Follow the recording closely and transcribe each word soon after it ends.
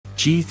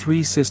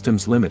G3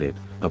 Systems Limited,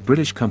 a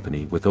British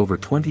company with over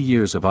 20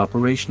 years of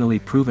operationally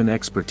proven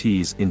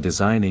expertise in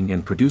designing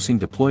and producing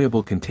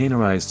deployable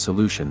containerized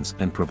solutions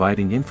and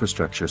providing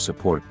infrastructure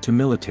support to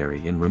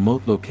military in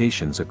remote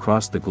locations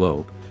across the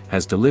globe,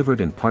 has delivered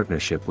in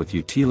partnership with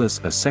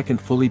Utilis a second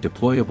fully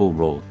deployable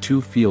Role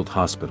 2 field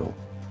hospital.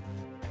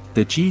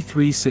 The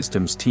G3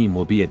 Systems team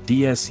will be at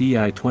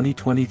DSEI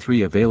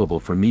 2023 available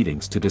for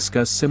meetings to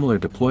discuss similar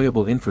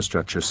deployable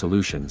infrastructure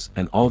solutions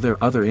and all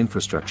their other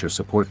infrastructure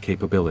support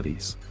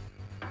capabilities.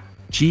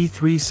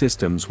 G3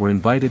 Systems were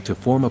invited to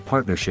form a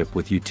partnership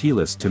with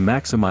Utilis to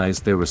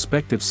maximize their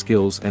respective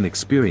skills and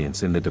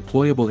experience in the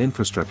deployable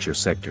infrastructure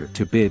sector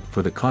to bid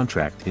for the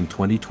contract in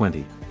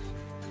 2020.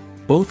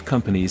 Both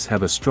companies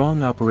have a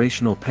strong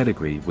operational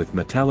pedigree with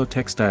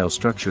metallo-textile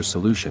structure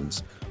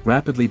solutions,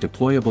 rapidly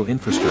deployable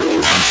infrastructure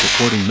and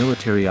supporting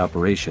military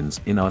operations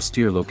in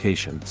austere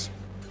locations.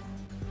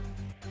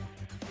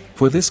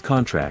 For this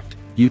contract,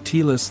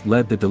 Utilis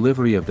led the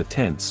delivery of the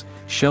tents,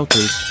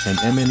 shelters, and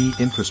M&E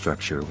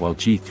infrastructure while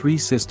G3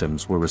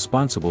 Systems were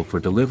responsible for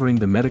delivering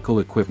the medical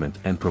equipment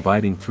and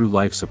providing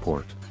through-life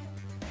support.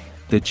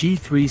 The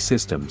G3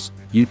 Systems,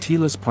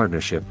 Utilis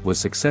partnership was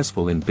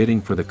successful in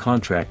bidding for the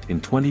contract in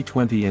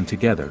 2020 and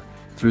together,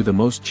 through the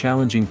most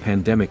challenging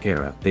pandemic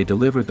era, they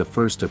delivered the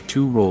first of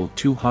 2 Role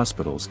 2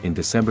 hospitals in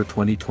December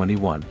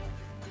 2021.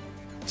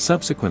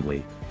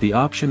 Subsequently, the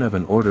option of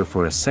an order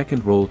for a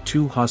second Role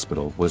 2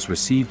 hospital was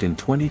received in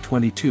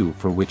 2022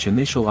 for which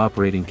initial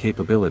operating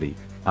capability,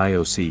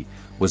 IOC,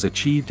 was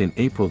achieved in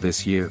April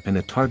this year and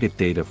a target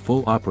date of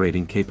full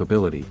operating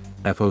capability,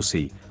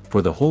 FOC,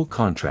 for the whole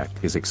contract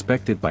is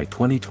expected by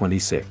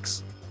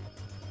 2026.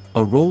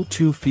 A Role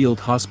 2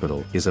 field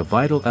hospital is a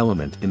vital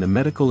element in the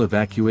medical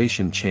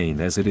evacuation chain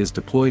as it is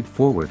deployed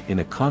forward in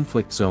a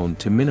conflict zone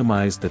to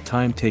minimize the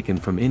time taken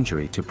from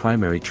injury to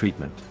primary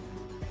treatment.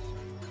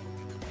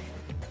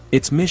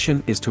 Its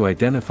mission is to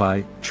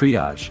identify,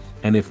 triage,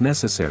 and if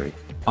necessary,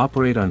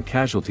 operate on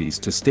casualties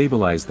to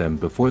stabilize them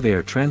before they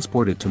are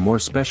transported to more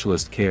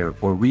specialist care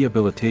or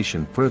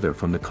rehabilitation further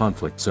from the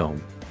conflict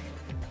zone.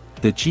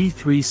 The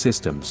G3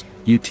 Systems,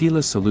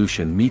 Utilis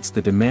solution meets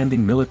the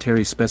demanding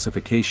military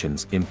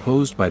specifications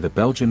imposed by the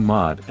Belgian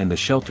MoD, and the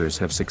shelters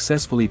have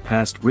successfully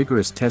passed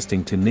rigorous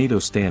testing to NATO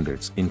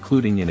standards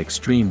including in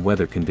extreme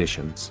weather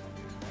conditions.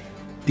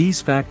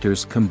 These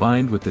factors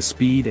combined with the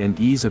speed and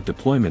ease of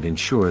deployment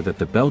ensure that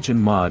the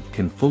Belgian MoD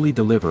can fully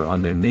deliver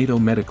on their NATO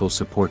medical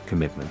support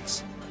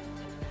commitments.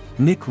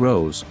 Nick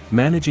Rose,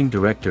 Managing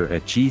Director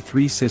at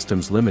G3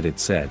 Systems Limited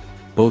said,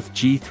 "Both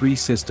G3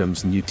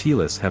 Systems and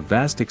Utilis have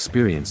vast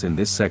experience in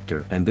this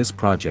sector and this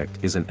project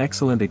is an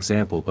excellent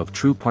example of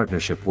true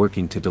partnership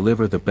working to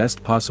deliver the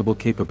best possible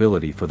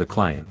capability for the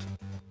client.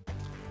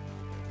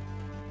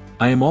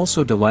 I am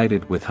also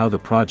delighted with how the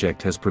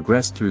project has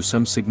progressed through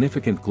some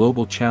significant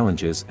global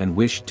challenges and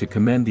wish to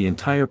commend the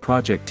entire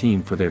project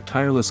team for their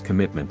tireless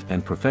commitment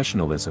and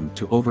professionalism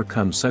to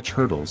overcome such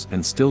hurdles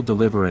and still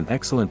deliver an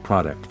excellent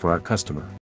product for our customer."